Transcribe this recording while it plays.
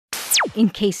in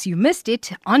case you missed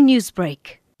it on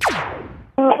Newsbreak.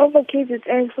 Over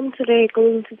KZN from today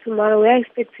going to tomorrow, we are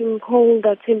expecting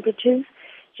colder temperatures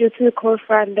due to the cold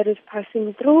front that is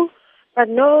passing through. But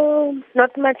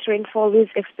not much rainfall is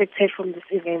expected from this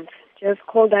event. Just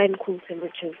colder and cool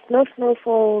temperatures. No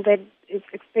snowfall that is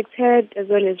expected, as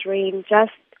well as rain.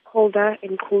 Just colder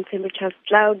and cool temperatures.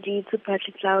 Cloudy to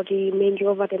partly cloudy, mainly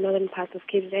over the northern part of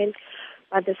KZN.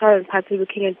 But the southern part, we're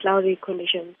looking at cloudy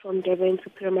conditions from Durban to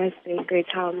Pietermaritzburg,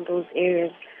 Greytown, those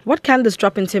areas. What can this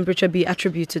drop in temperature be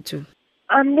attributed to?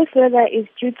 This weather is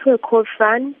due to a cold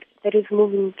front that is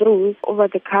moving through over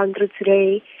the country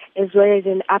today, as well as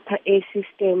an upper air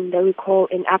system that we call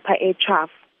an upper air trough.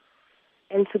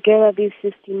 And together these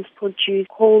systems produce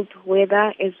cold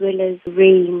weather as well as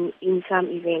rain in some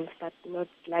events, but not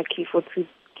likely for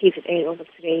KZN over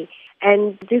today.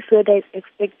 And this weather is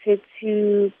expected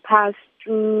to pass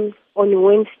through on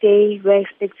Wednesday. We're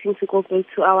expecting to go back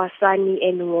to our sunny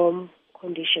and warm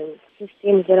conditions.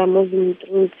 Systems that are moving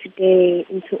through today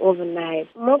into overnight.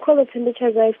 More colder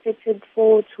temperatures are expected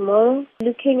for tomorrow.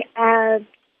 Looking at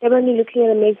a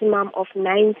maximum of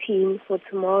 19 for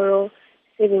tomorrow,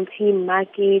 17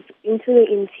 Market. Into the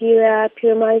interior,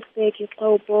 Pietermaritzburg,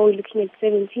 Limpopo, looking at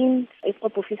 17,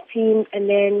 Limpopo 15, and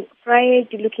then Friday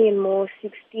you're looking at more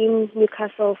 16,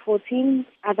 Newcastle 14.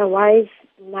 Otherwise,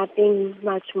 nothing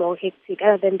much more hectic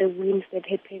other than the winds that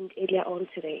happened earlier on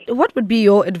today. What would be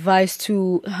your advice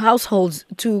to households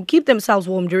to keep themselves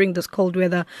warm during this cold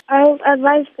weather? I'll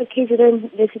advise the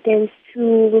KZN residents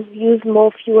to use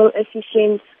more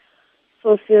fuel-efficient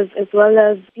sources as well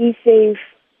as be safe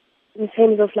in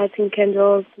terms of lighting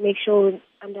candles. Make sure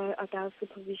under adult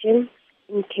supervision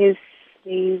in case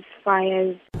there's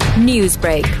fires.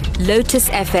 Newsbreak, Lotus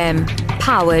FM,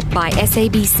 powered by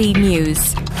SABC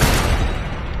News.